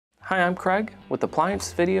Hi, I'm Craig with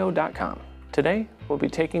ApplianceVideo.com. Today, we'll be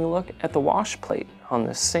taking a look at the wash plate on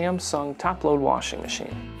this Samsung top-load washing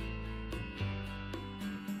machine.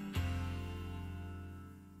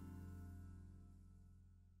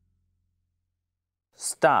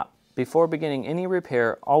 Stop. Before beginning any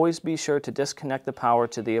repair, always be sure to disconnect the power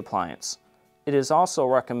to the appliance. It is also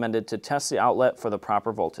recommended to test the outlet for the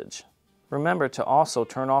proper voltage. Remember to also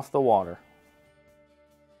turn off the water.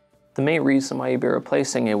 The main reason why you'll be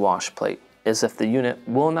replacing a wash plate is if the unit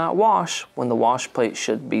will not wash when the wash plate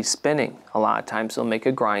should be spinning. A lot of times it'll make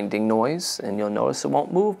a grinding noise and you'll notice it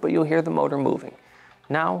won't move, but you'll hear the motor moving.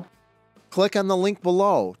 Now, click on the link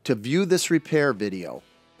below to view this repair video.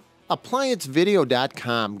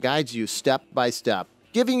 ApplianceVideo.com guides you step by step,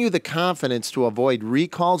 giving you the confidence to avoid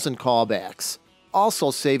recalls and callbacks, also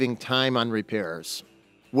saving time on repairs.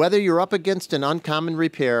 Whether you're up against an uncommon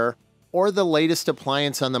repair or the latest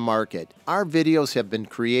appliance on the market, our videos have been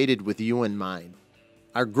created with you in mind.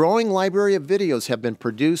 Our growing library of videos have been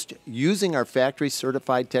produced using our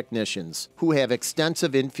factory-certified technicians who have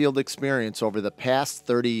extensive infield experience over the past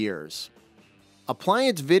 30 years.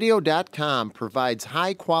 ApplianceVideo.com provides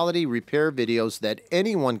high-quality repair videos that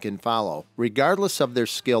anyone can follow, regardless of their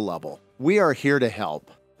skill level. We are here to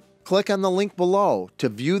help. Click on the link below to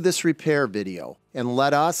view this repair video and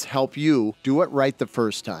let us help you do it right the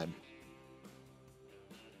first time.